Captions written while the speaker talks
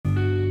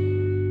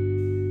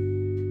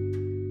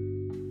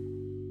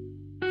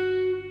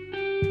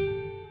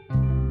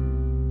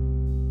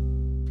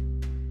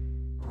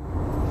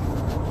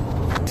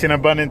Peace and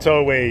abundance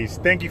always.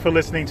 Thank you for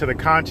listening to the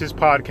Conscious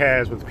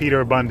Podcast with Peter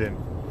Abundant.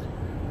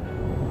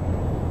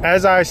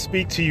 As I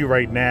speak to you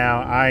right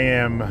now, I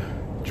am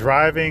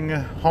driving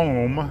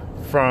home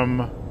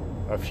from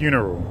a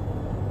funeral.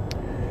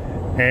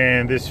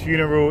 And this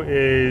funeral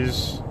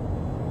is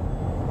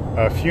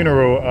a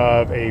funeral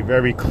of a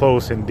very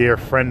close and dear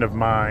friend of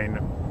mine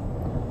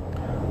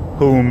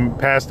whom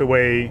passed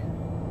away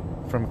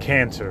from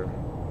cancer.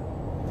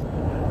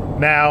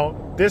 Now,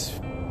 this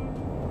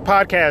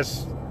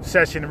podcast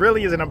session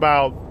really isn't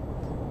about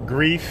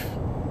grief.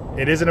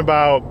 It isn't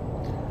about,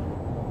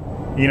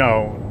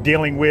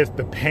 dealing with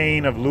the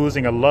pain of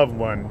losing a loved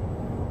one.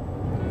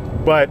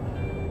 But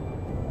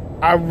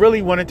I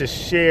really wanted to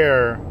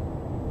share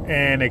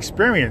an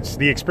experience,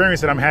 the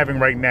experience that I'm having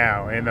right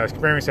now, and the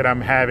experience that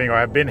I'm having or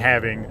have been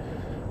having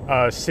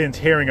since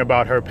hearing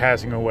about her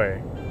passing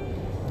away.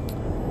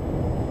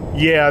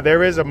 Yeah,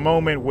 there is a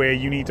moment where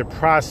you need to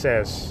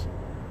process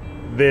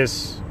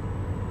this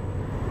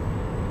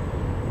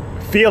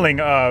feeling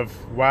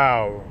of,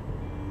 wow,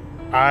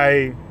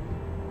 I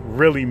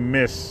really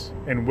miss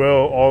and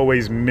will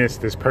always miss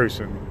this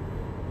person.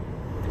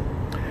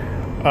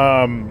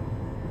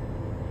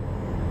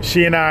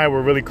 She and I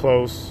were really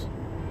close,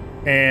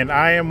 and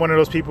I am one of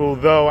those people,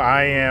 though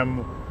I am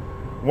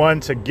one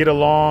to get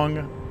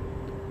along,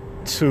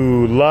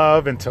 to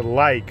love, and to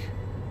like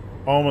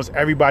almost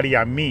everybody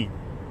I meet.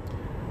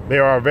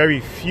 There are very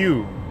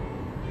few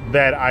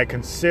that I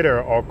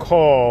consider or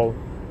call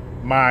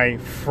my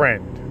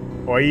friend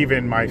or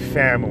even my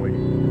family.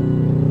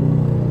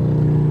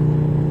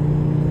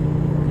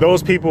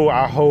 Those people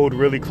I hold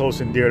really close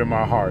and dear to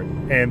my heart,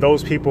 and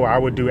those people I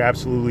would do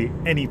absolutely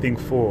anything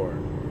for.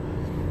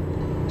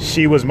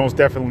 She was most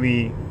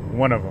definitely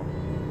one of them.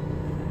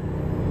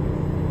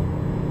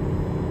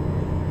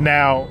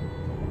 Now,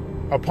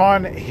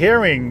 upon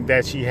hearing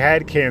that she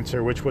had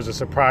cancer, which was a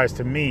surprise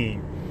to me,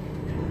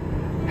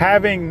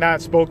 having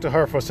not spoke to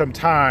her for some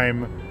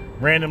time,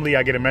 randomly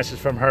I get a message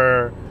from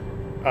her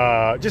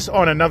just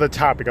on another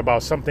topic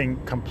about something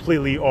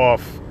completely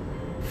off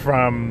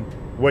from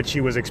what she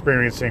was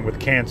experiencing with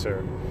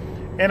cancer.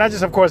 And I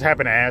just, of course,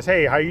 happen to ask,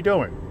 hey, how you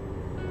doing?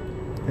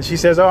 And she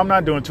says, oh, I'm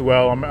not doing too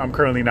well. I'm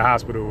currently in the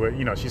hospital. But,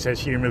 she said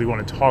she didn't really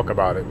want to talk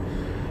about it.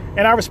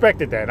 And I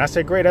respected that. And I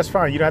said, great, that's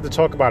fine. You don't have to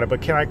talk about it,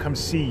 but can I come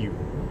see you?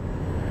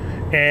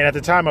 And at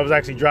the time, I was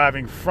actually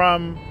driving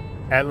from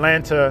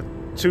Atlanta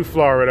to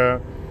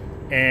Florida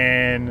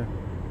and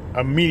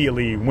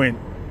immediately went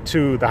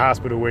to the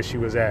hospital where she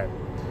was at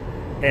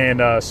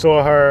and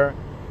saw her,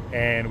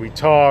 and we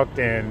talked,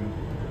 and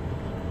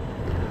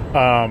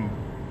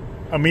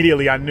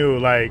immediately I knew,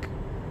 not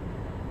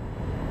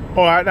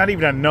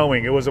even a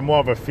knowing, it was more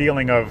of a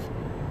feeling of,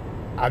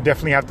 I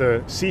definitely have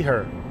to see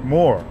her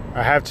more.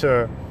 I have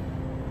to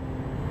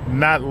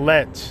not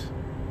let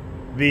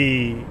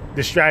the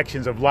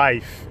distractions of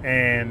life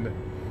and,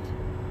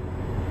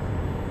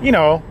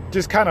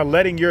 just kind of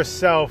letting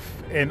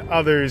yourself and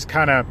others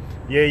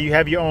you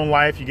have your own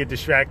life, you get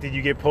distracted,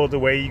 you get pulled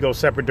away, you go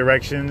separate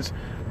directions.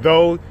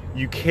 Though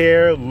you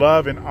care,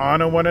 love, and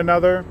honor one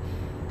another,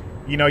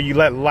 you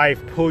let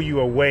life pull you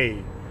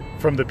away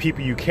from the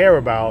people you care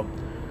about.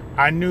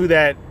 I knew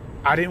that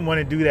I didn't want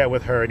to do that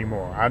with her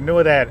anymore. I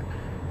knew that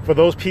for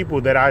those people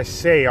that I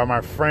say are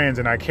my friends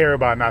and I care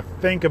about and I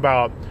think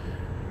about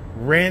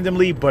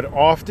randomly but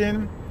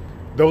often,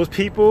 those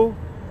people,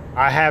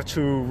 I have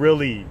to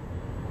really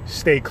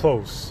stay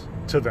close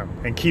to them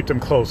and keep them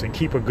close and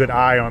keep a good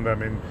eye on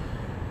them and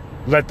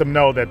let them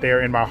know that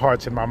they're in my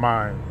hearts and my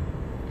mind.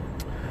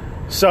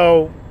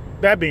 So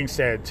that being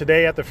said,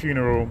 today at the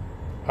funeral,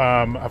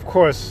 of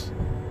course,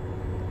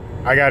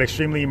 I got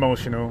extremely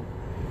emotional.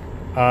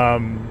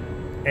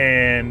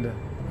 And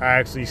I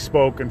actually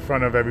spoke in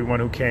front of everyone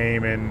who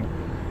came and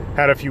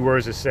had a few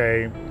words to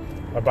say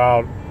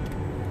about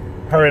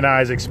her and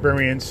I's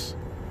experience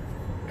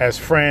as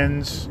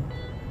friends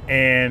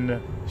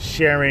and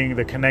sharing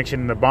the connection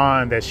and the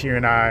bond that she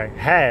and I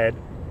had.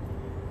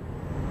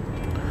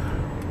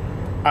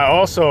 I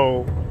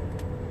also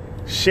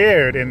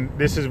shared, and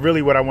this is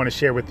really what I want to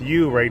share with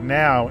you right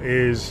now,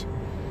 is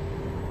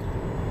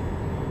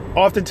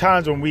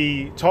oftentimes when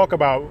we talk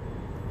about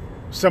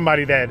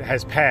somebody that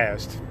has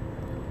passed,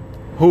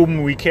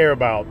 whom we care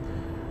about,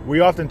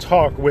 we often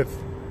talk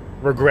with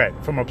regret,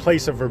 from a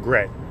place of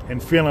regret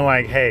and feeling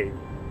like, hey,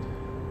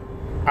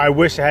 I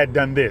wish I had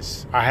done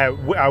this. I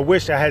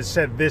wish I had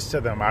said this to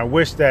them. I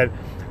wish that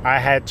I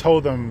had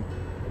told them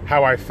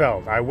how I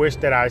felt. I wish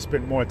that I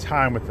spent more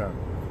time with them.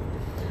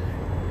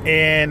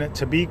 And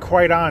to be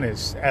quite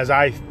honest, as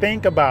I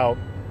think about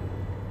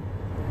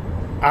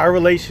our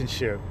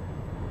relationship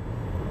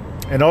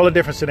and all the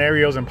different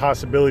scenarios and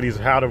possibilities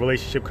of how the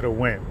relationship could have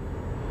went,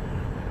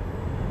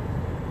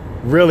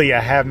 really, I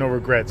have no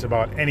regrets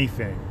about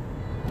anything.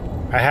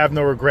 I have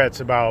no regrets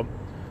about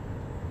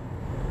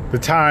the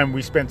time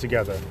we spent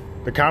together,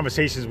 the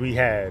conversations we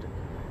had,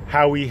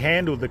 how we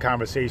handled the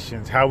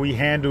conversations, how we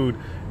handled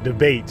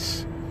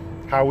debates,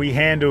 how we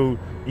handled,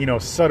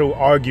 subtle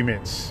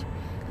arguments,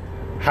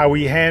 how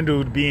we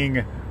handled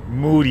being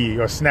moody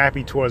or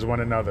snappy towards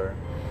one another.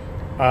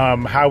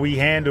 How we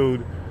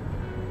handled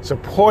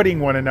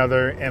supporting one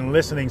another and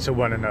listening to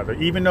one another,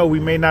 even though we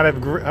may not have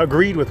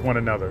agreed with one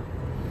another.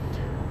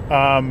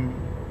 How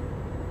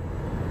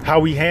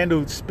we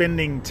handled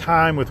spending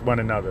time with one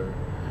another.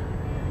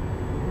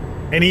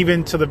 And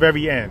even to the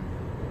very end,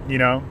 you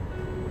know.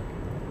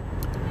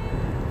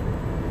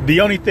 The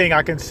only thing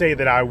I can say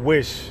that I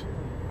wish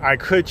I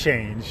could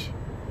change,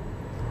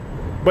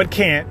 but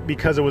can't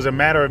because it was a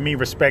matter of me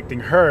respecting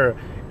her,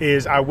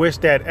 is I wish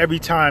that every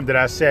time that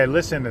I said,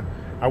 listen,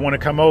 I want to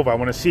come over, I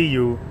want to see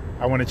you,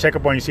 I want to check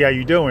up on you, see how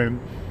you're doing,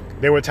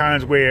 there were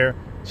times where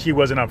she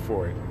wasn't up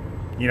for it,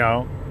 you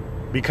know,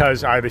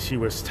 because either she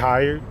was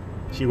tired,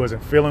 she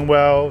wasn't feeling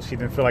well, she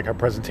didn't feel like her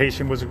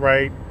presentation was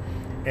right,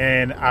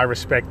 and I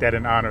respect that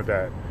and honor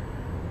that.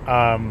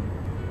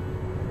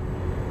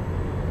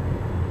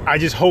 I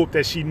just hope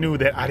that she knew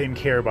that I didn't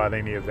care about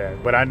any of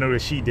that, but I know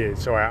that she did,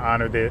 so I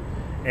honored it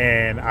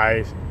and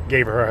I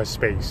gave her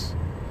space.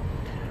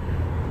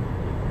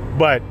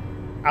 But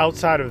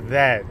outside of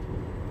that,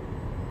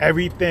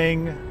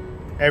 everything,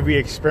 every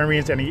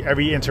experience, and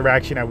every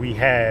interaction that we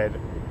had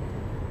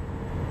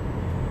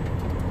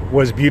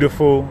was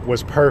beautiful,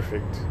 was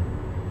perfect.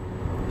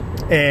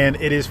 And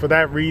it is for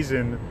that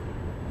reason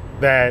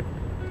that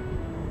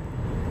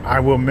I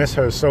will miss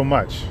her so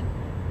much,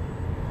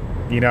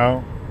 you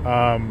know?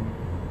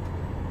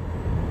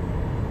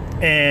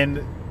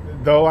 And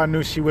though I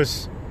knew she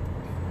was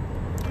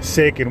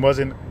sick and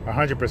wasn't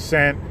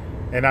 100%,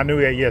 and I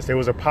knew that, yes, there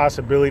was a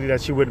possibility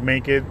that she would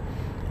make it,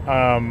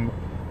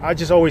 I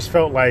just always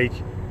felt like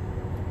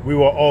we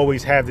will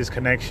always have this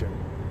connection.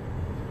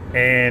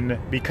 And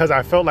because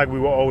I felt like we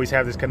will always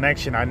have this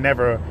connection,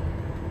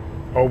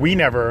 we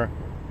never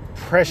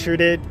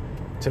pressured it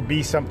to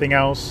be something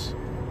else,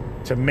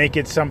 to make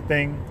it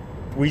something.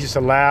 We just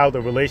allowed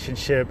the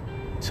relationship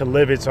to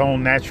live its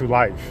own natural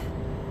life.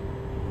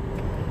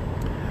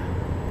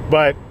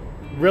 But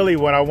really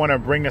what I want to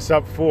bring this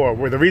up for,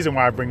 or the reason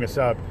why I bring this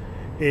up,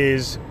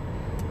 is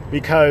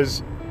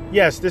because,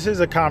 yes, this is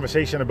a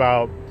conversation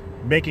about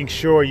making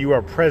sure you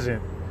are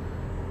present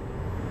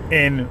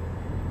in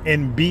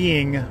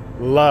being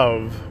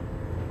love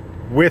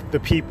with the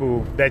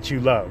people that you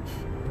love.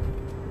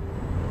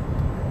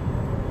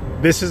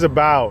 This is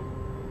about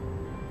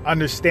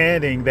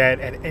understanding that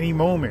at any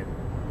moment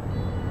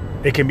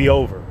it can be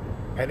over.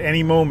 At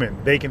any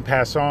moment they can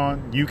pass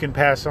on, you can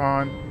pass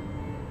on.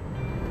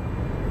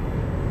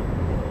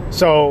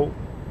 So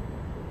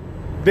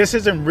this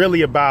isn't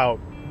really about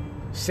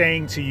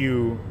saying to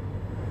you,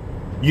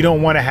 you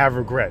don't want to have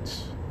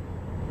regrets.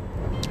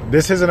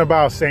 This isn't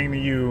about saying to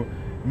you,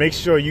 make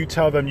sure you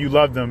tell them you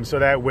love them so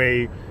that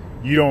way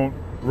you don't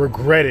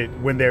regret it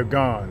when they're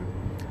gone.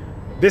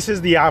 This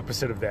is the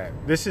opposite of that.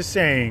 This is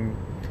saying,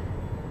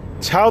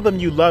 tell them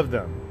you love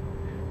them,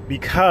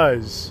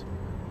 because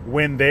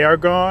when they are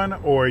gone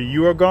or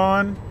you are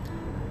gone,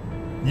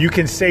 you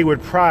can say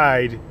with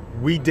pride,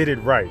 we did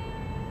it right.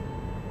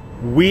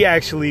 We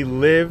actually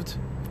lived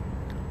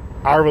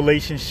our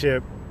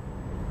relationship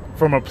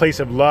from a place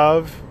of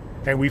love,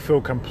 and we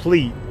feel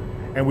complete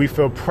and we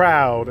feel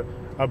proud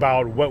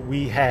about what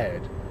we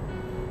had.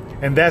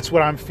 And that's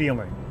what I'm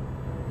feeling.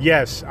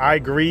 Yes, I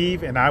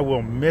grieve and I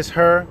will miss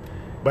her,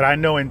 but I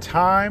know in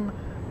time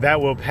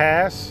that will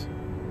pass.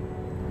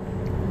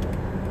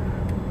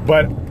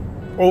 But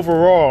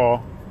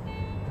overall,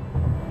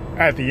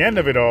 at the end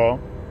of it all,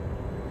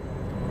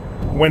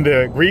 when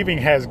the grieving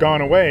has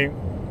gone away,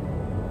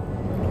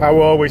 I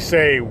will always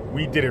say,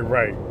 we did it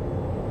right.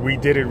 We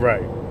did it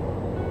right.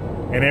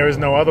 And there is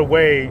no other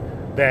way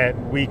that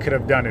we could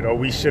have done it, or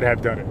we should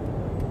have done it.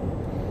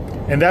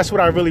 And that's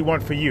what I really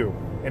want for you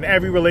in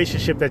every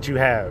relationship that you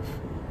have.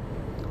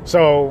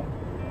 So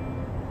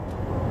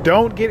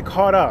don't get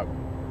caught up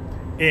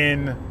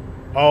in,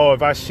 oh,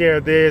 if I share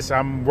this,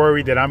 I'm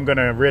worried that I'm going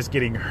to risk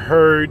getting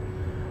hurt.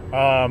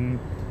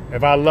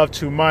 If I love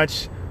too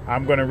much,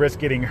 I'm going to risk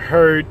getting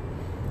hurt.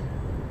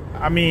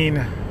 I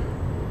mean,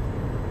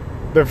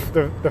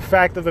 the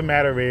fact of the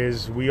matter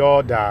is, we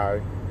all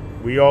die.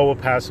 We all will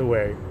pass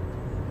away.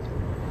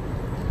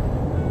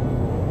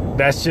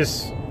 That's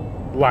just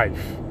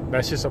life.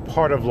 That's just a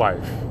part of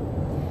life.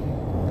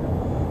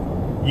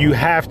 You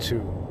have to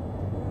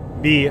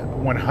be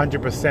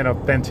 100%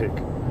 authentic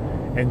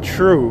and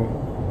true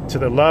to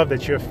the love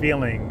that you're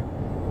feeling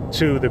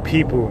to the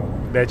people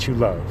that you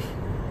love.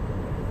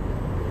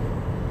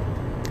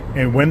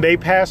 And when they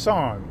pass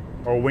on,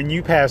 or when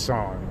you pass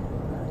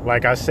on,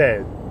 like I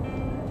said,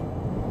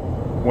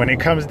 when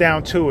it comes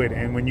down to it,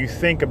 and when you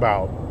think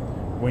about,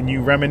 when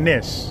you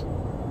reminisce,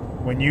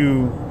 when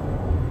you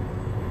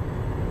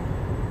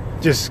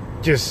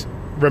just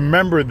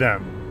remember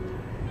them,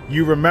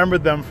 you remember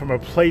them from a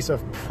place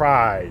of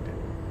pride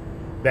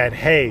that,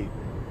 hey,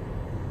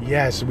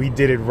 yes, we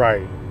did it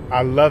right.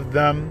 I love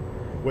them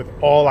with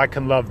all I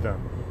can love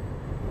them.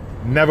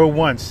 Never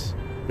once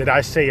did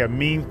I say a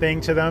mean thing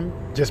to them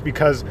just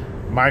because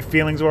my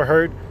feelings were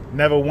hurt.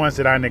 Never once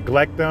did I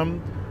neglect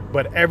them.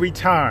 But every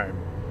time,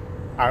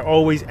 I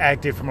always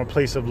acted from a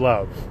place of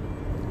love.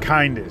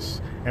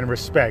 kindness and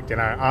respect,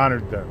 and I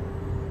honored them.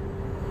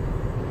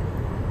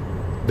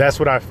 That's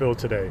what I feel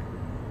today.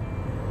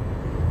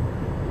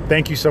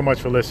 Thank you so much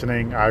for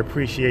listening. I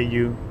appreciate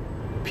you.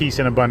 Peace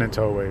and abundance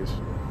always.